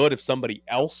really good if somebody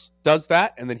else does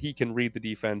that, and then he can read the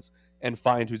defense and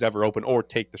find who's ever open or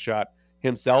take the shot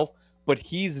himself. But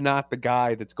he's not the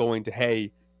guy that's going to,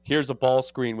 hey, here's a ball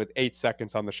screen with 8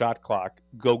 seconds on the shot clock,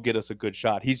 go get us a good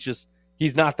shot. He's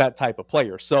He's not that type of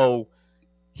player. So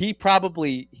he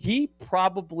probably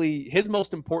his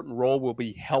most important role will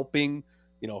be helping,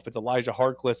 if it's Elijah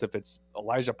Harkless, if it's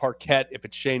Elijah Parquette, if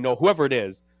it's Shane Noel, whoever it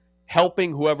is,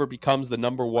 helping whoever becomes the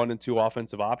number 1 and 2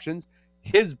 offensive options.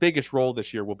 His biggest role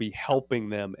this year will be helping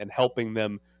them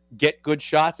get good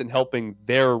shots and helping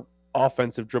their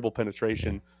offensive dribble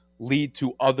penetration lead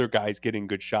to other guys getting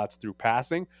good shots through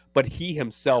passing. But he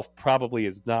himself probably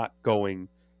is not going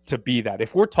to be that.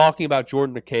 If we're talking about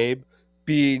Jordan McCabe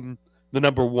being the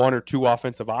number 1 or 2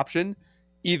 offensive option,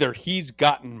 either he's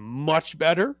gotten much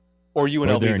better or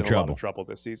UNLV is in a lot of trouble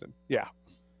this season. Yeah.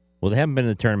 Well, they haven't been in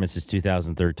the tournament since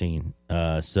 2013.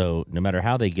 So no matter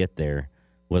how they get there,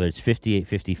 whether it's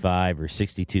 58-55 or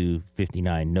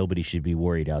 62-59, nobody should be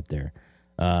worried out there,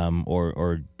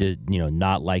 or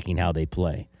not liking how they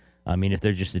play. I mean, if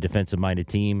they're just a defensive-minded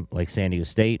team like San Diego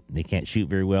State, they can't shoot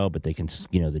very well, but they can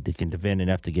defend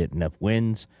enough to get enough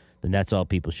wins, then that's all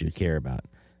people should care about.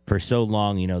 For so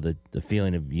long, the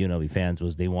feeling of UNLV fans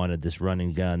was they wanted this run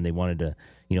and gun. They wanted to,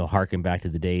 harken back to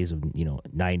the days of,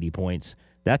 90 points.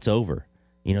 That's over.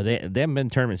 They haven't been in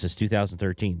tournament since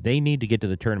 2013. They need to get to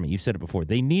the tournament. You've said it before.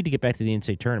 They need to get back to the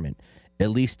NCAA tournament,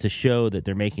 at least to show that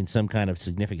they're making some kind of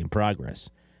significant progress.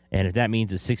 And if that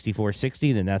means it's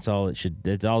 64-60, then that's all that should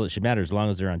matter, as long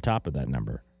as they're on top of that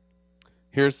number.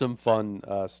 Here's some fun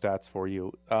stats for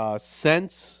you.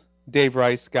 Since Dave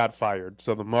Rice got fired,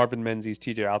 so the Marvin Menzies,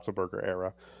 TJ Otzelberger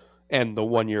era, and the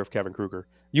 1 year of Kevin Kruger,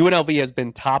 UNLV has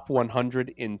been top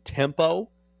 100 in tempo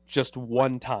just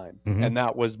one time, and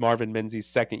that was Marvin Menzies'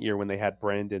 second year when they had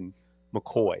Brandon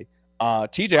McCoy.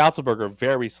 TJ Otzelberger,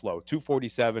 very slow,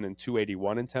 247 and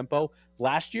 281 in tempo.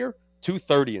 Last year,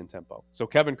 230 in tempo. So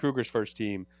Kevin Kruger's first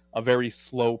team, a very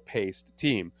slow-paced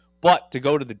team. But to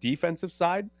go to the defensive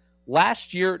side,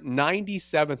 last year,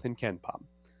 97th in KenPom.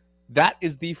 That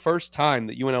is the first time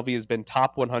that UNLV has been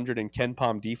top 100 in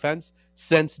KenPom defense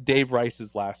since Dave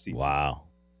Rice's last season. Wow.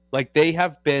 Like, they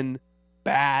have been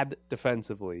bad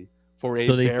defensively for a very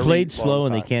long time. So they played slow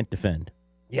and they can't defend.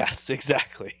 Yes,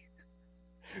 exactly.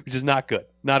 Which is not good.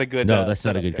 Not a good No, that's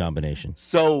not a good combination.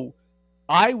 So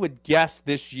I would guess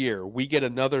this year we get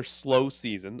another slow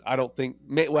season. I don't think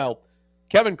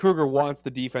Kevin Kruger wants the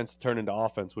defense to turn into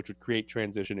offense, which would create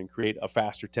transition and create a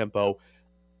faster tempo.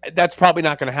 That's probably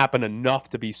not going to happen enough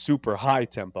to be super high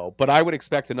tempo, but I would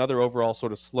expect another overall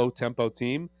sort of slow tempo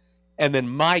team. And then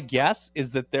my guess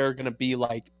is that they're going to be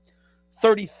like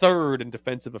 33rd in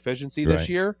defensive efficiency this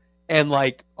year and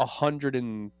like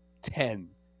 110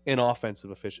 in offensive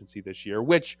efficiency this year,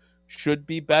 which should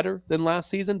be better than last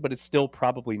season, but it's still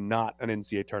probably not an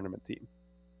NCAA tournament team.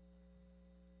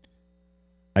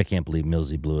 I can't believe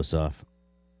Millsy blew us off.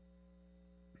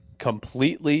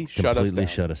 Completely shut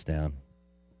us down.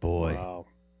 Boy. Wow.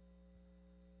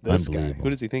 This guy, who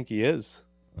does he think he is?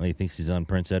 Well, he thinks he's on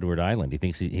Prince Edward Island. He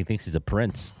thinks he's a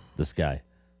prince, this guy.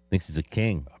 Thinks he's a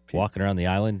king, walking around the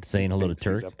island saying hello to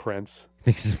Turk. He's a prince.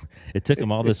 It took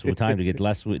him all this time to get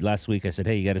last week. I said,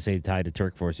 hey, you got to say hi to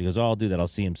Turk for us. He goes, oh, I'll do that. I'll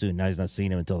see him soon. Now he's not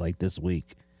seeing him until like this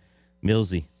week.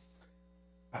 Millsy.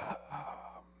 Man.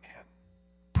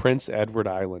 Prince Edward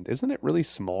Island. Isn't it really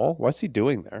small? What's he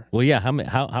doing there? Well, yeah.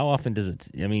 How often does it?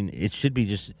 I mean, it should be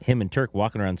just him and Turk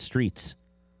walking around streets.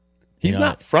 He's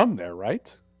not from there,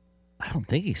 right? I don't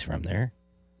think he's from there.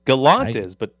 Gallant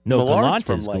is, but no, Millard's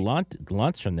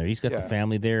Gallant's from there. He's got the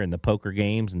family there and the poker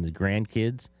games and the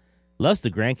grandkids. Loves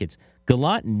the grandkids.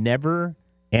 Gallant never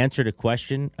answered a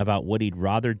question about what he'd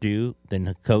rather do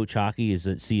than coach hockey is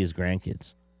see his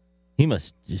grandkids. He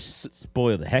must just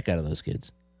spoil the heck out of those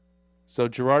kids. So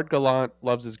Gerard Gallant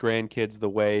loves his grandkids the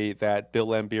way that Bill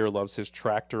Laimbeer loves his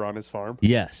tractor on his farm?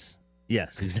 Yes,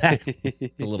 exactly.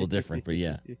 It's a little different, but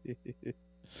yeah.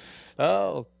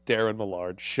 Oh, Darren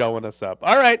Millard showing us up.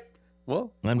 All right.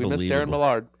 Well, we missed Darren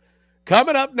Millard.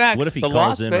 Coming up next. What if he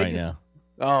calls in right now?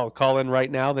 Oh, call in right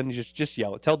now, then you just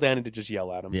yell it. Tell Danny to just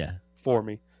yell at him. Yeah. For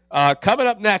me. Coming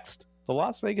up next, the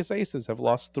Las Vegas Aces have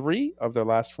lost 3 of their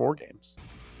last 4 games.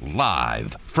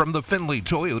 Live from the Findlay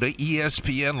Toyota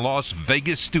ESPN Las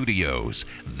Vegas studios,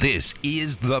 this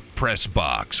is the Press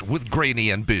Box with Graney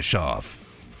and Bischoff.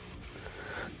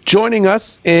 Joining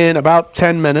us in about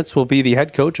 10 minutes will be the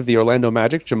head coach of the Orlando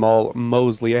Magic, Jamal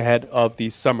Mosley, ahead of the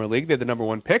Summer League. They're the number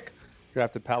 1 pick,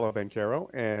 drafted Paolo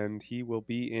Banchero, and he will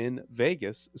be in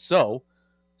Vegas. So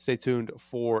stay tuned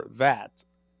for that.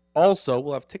 Also,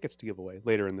 we'll have tickets to give away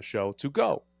later in the show to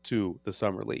go to the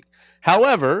Summer League.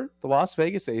 However, the Las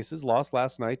Vegas Aces lost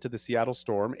last night to the Seattle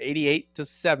Storm,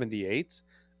 88-78.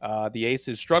 The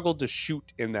Aces struggled to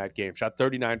shoot in that game, shot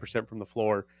 39% from the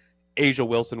floor, A'ja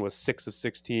Wilson was 6 of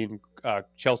 16.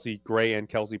 Chelsea Gray and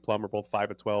Kelsey Plum are both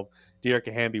 5 of 12.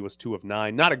 Dearica Hamby was 2 of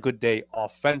 9. Not a good day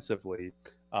offensively,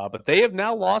 but they have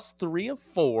now lost 3 of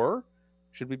 4.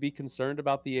 Should we be concerned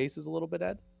about the Aces a little bit,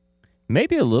 Ed?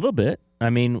 Maybe a little bit. I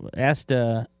mean, asked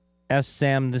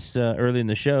Sam this early in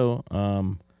the show.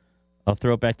 I'll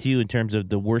throw it back to you in terms of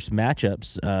the worst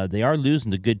matchups. They are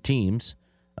losing to good teams,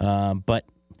 but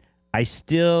I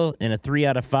still, in a 3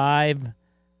 out of 5,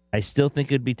 I still think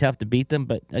it'd be tough to beat them.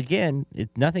 But again,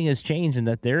 nothing has changed in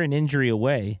that they're an injury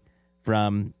away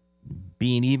from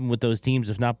being even with those teams,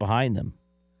 if not behind them.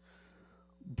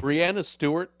 Breanna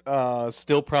Stewart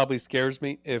still probably scares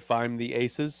me if I'm the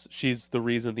Aces. She's the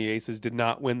reason the Aces did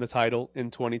not win the title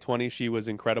in 2020. She was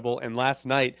incredible. And last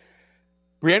night,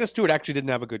 Breanna Stewart actually didn't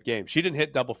have a good game. She didn't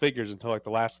hit double figures until like the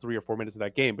last 3 or 4 minutes of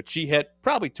that game, but she hit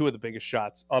probably 2 of the biggest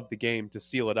shots of the game to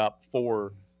seal it up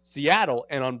for Seattle.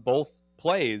 And on both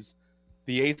plays,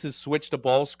 the Aces switched a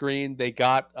ball screen. They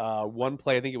got one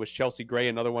play, I think it was Chelsea Gray,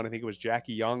 another one, I think it was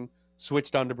Jackie Young,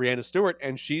 switched on to Breanna Stewart,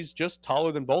 and she's just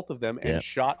taller than both of them and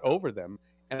shot over them.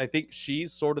 And I think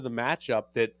she's sort of the matchup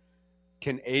that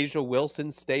can A'ja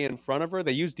Wilson stay in front of her.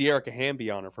 They used Dearica Hamby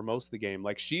on her for most of the game.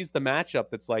 Like, she's the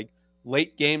matchup that's like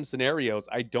late game scenarios.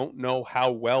 I don't know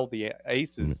how well the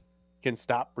Aces can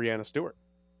stop Breanna Stewart.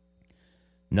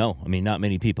 No, I mean, not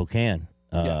many people can.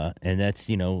 And that's,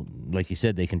 like you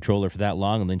said, they control her for that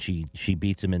long, and then she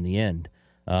beats them in the end.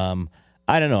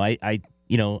 I don't know.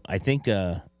 I think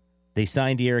they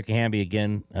signed Dearica Hamby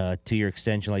again, 2-year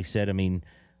extension, like I said. I mean,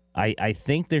 I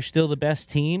think they're still the best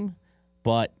team,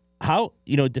 but how,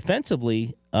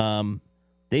 defensively,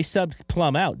 they subbed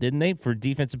Plum out, didn't they, for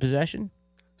defensive possession?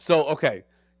 So, okay,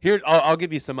 here, I'll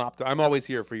give you some I'm always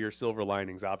here for your silver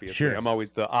linings, obviously. Sure. I'm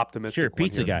always the optimistic one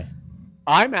pizza here. Guy.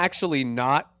 I'm actually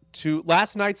not too.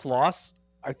 Last night's loss,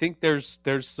 I think there's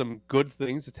some good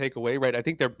things to take away, right? I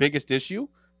think their biggest issue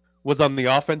was on the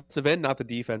offensive end, not the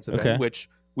defensive end, which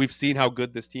we've seen how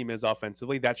good this team is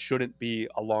offensively. That shouldn't be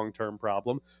a long-term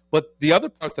problem. But the other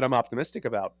part that I'm optimistic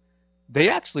about, they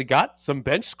actually got some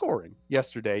bench scoring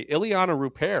yesterday. Ileana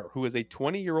Rupert, who is a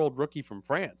 20-year-old rookie from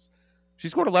France, she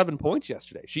scored 11 points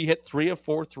yesterday. She hit 3 of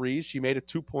 4 threes. She made a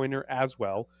 2-pointer as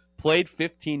well, played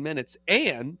 15 minutes,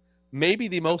 and maybe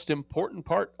the most important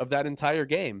part of that entire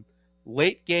game,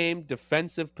 late game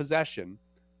defensive possession,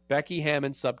 Becky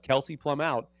Hammon subbed Kelsey Plum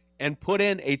out and put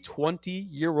in a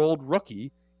 20-year-old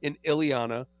rookie in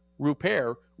Ileana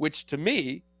Rupert, which to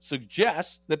me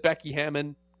suggests that Becky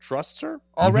Hammon trusts her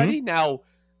already. Mm-hmm. Now,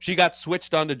 she got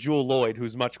switched on to Jewell Loyd,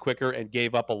 who's much quicker and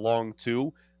gave up a long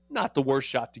 2. Not the worst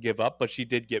shot to give up, but she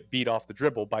did get beat off the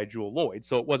dribble by Jewell Loyd,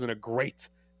 so it wasn't a great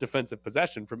defensive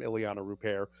possession from Ileana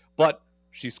Rupert. But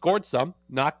she scored some,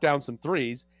 knocked down some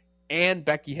threes, and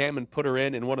Becky Hammon put her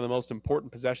in one of the most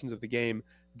important possessions of the game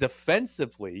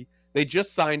defensively. They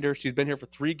just signed her. She's been here for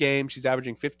 3 games. She's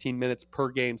averaging 15 minutes per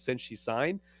game since she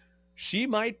signed. She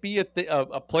might be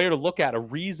a player to look at, a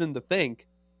reason to think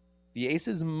the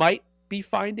Aces might be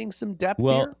finding some depth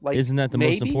here. Well, isn't that the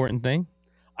most important thing?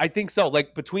 I think so.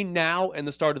 Like, between now and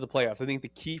the start of the playoffs, I think the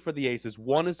key for the Aces,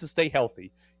 1 is to stay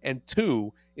healthy, and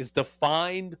 2 is to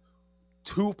find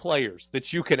 2 players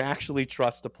that you can actually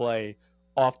trust to play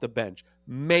off the bench.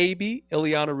 Maybe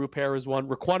Ileana Rupert is one.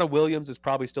 Raquana Williams is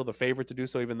probably still the favorite to do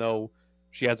so, even though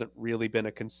she hasn't really been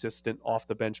a consistent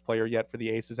off-the-bench player yet for the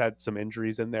Aces. Had some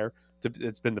injuries in there.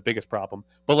 It's been the biggest problem.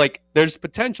 But, like, there's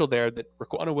potential there that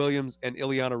Raquana Williams and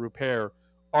Ileana Rupert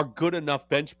are good enough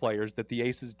bench players that the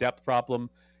Aces' depth problem,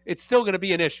 it's still going to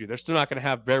be an issue. They're still not going to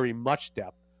have very much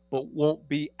depth, but won't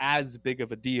be as big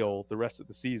of a deal the rest of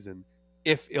the season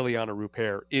if Ileana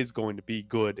Rupert is going to be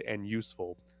good and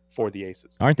useful for the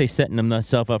Aces. Aren't they setting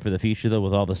themselves up for the future, though,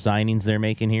 with all the signings they're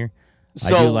making here?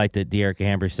 So, I do like that Dearica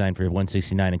Hamby signed for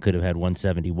 169 and could have had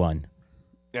 171.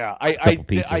 Yeah,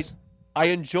 I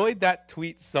enjoyed that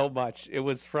tweet so much. It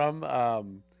was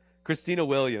from Christina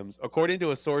Williams. According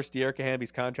to a source, Dearica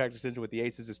Hamby's contract decision with the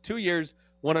Aces is 2 years,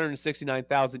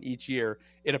 $169,000 each year.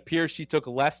 It appears she took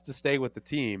less to stay with the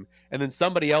team. And then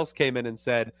somebody else came in and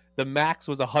said the max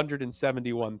was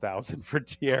 $171,000 for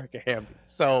Dearica Hamby.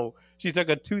 So she took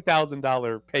a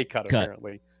 $2,000 pay cut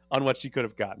apparently on what she could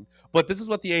have gotten. But this is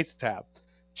what the Aces have: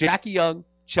 Jackie Young,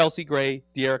 Chelsea Gray,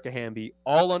 Dearica Hamby,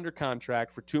 all under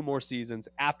contract for 2 more seasons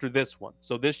after this one.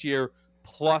 So this year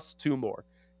plus 2 more.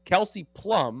 Kelsey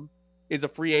Plum is a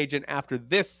free agent after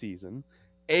this season.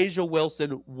 A'ja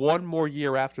Wilson 1 more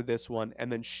year after this one,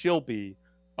 and then she'll be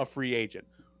a free agent.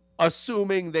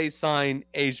 Assuming they sign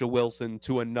A'ja Wilson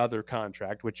to another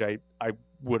contract, which I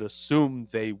would assume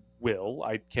they will.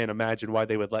 I can't imagine why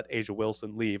they would let A'ja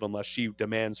Wilson leave unless she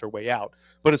demands her way out.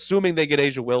 But assuming they get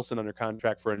A'ja Wilson under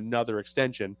contract for another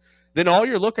extension, then all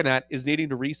you're looking at is needing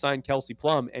to re-sign Kelsey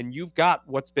Plum, and you've got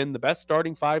what's been the best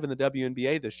starting five in the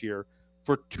WNBA this year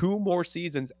for 2 more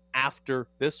seasons after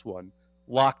this one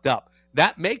locked up.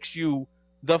 That makes you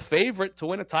the favorite to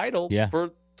win a title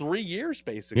for 3 years,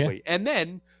 basically. Yeah. And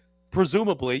then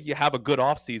presumably you have a good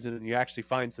offseason and you actually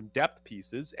find some depth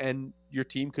pieces and your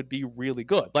team could be really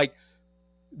good. Like,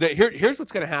 here's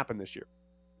what's going to happen this year.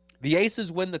 The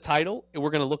Aces win the title, and we're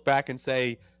going to look back and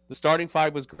say the starting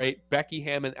five was great. Becky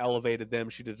Hammon elevated them.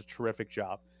 She did a terrific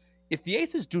job. If the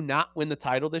Aces do not win the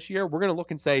title this year, we're going to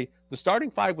look and say the starting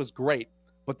five was great,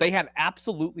 but they had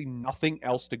absolutely nothing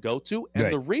else to go to.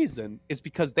 And the reason is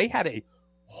because they had a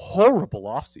horrible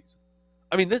offseason.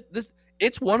 I mean,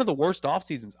 it's one of the worst off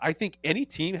seasons I think any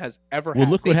team has ever had. Well,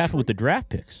 look what happened with the draft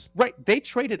picks. Right. They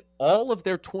traded all of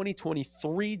their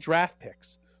 2023 draft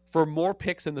picks for more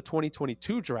picks in the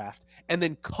 2022 draft and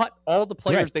then cut all the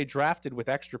players they drafted with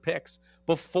extra picks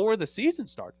before the season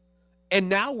started. And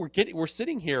now we're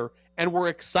sitting here and we're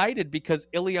excited because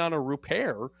Ileana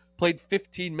Rupert played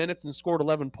 15 minutes and scored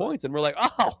 11 points. And we're like,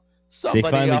 oh, somebody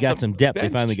They finally got some depth.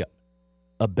 Bench. They finally got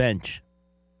a bench.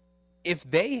 If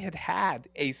they had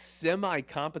a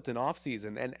semi-competent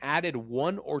offseason and added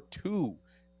 1 or 2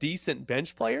 decent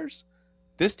bench players,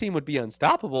 this team would be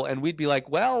unstoppable. And we'd be like,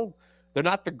 well, they're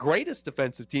not the greatest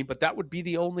defensive team, but that would be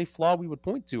the only flaw we would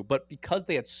point to. But because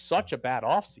they had such a bad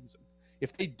offseason,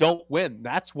 if they don't win,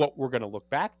 that's what we're going to look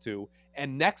back to.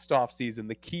 And next offseason,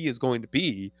 the key is going to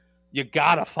be you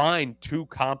got to find 2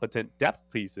 competent depth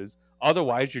pieces.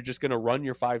 Otherwise, you're just going to run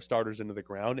your 5 starters into the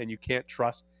ground, and you can't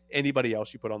trust anybody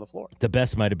else you put on the floor. The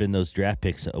best might have been those draft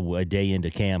picks a day into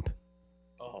camp.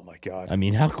 Oh, my God. I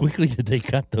mean, how quickly did they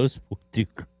cut those 2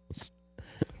 girls?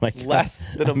 Less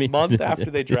than a month after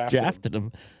they drafted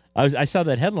them. I saw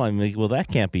that headline. Like, well,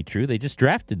 that can't be true. They just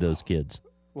drafted those kids.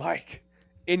 Like,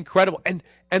 incredible. And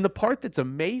the part that's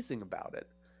amazing about it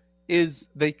is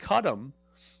they cut them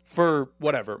for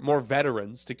whatever, more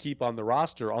veterans to keep on the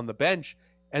roster, on the bench,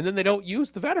 and then they don't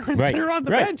use the veterans that are on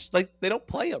the bench. Like, they don't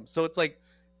play them. So it's like,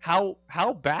 how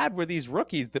bad were these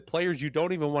rookies that players you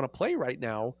don't even want to play right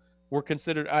now were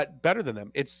considered better than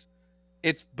them? It's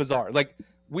bizarre. Like,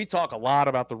 we talk a lot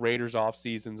about the Raiders off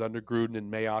seasons under Gruden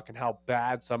and Mayock and how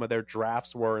bad some of their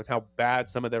drafts were and how bad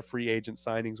some of their free agent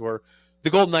signings were. The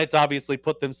Golden Knights obviously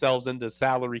put themselves into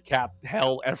salary cap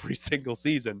hell every single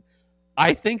season.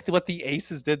 I think what the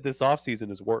Aces did this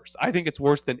offseason is worse. I think it's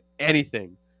worse than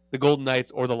anything the Golden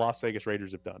Knights or the Las Vegas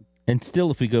Raiders have done. And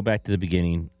still, if we go back to the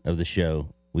beginning of the show,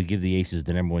 we give the Aces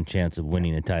the #1 chance of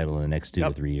winning a title in the next 2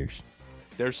 to 3 years.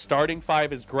 Their starting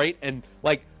five is great, and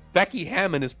like Becky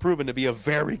Hammon has proven to be a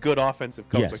very good offensive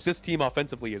coach. Yes. Like, this team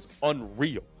offensively is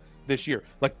unreal this year.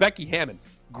 Like, Becky Hammon,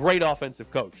 great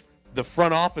offensive coach. The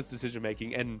front office decision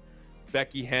making, and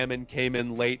Becky Hammon came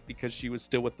in late because she was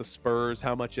still with the Spurs.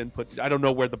 How much input? I don't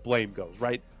know where the blame goes,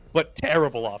 right? But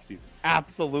terrible offseason.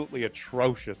 Absolutely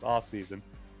atrocious offseason.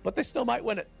 But they still might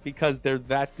win it because they're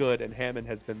that good, and Hammon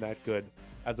has been that good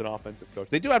as an offensive coach.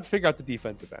 They do have to figure out the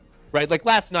defensive end, right? Like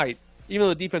last night, even though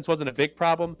the defense wasn't a big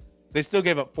problem, they still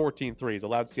gave up 14 threes,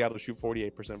 allowed Seattle to shoot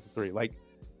 48% from 3. Like,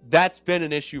 that's been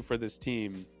an issue for this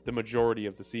team the majority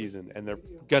of the season, and they're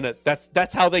gonna.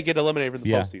 That's how they get eliminated from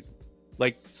the postseason.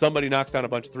 Like, somebody knocks down a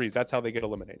bunch of threes, that's how they get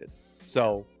eliminated.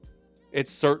 So,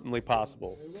 it's certainly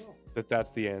possible that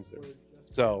that's the answer.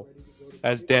 So,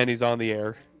 as Danny's on the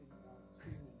air.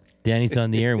 Danny's on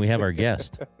the air, and we have our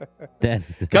guest. Dan.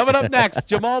 Coming up next,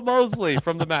 Jamal Mosley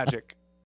from the Magic.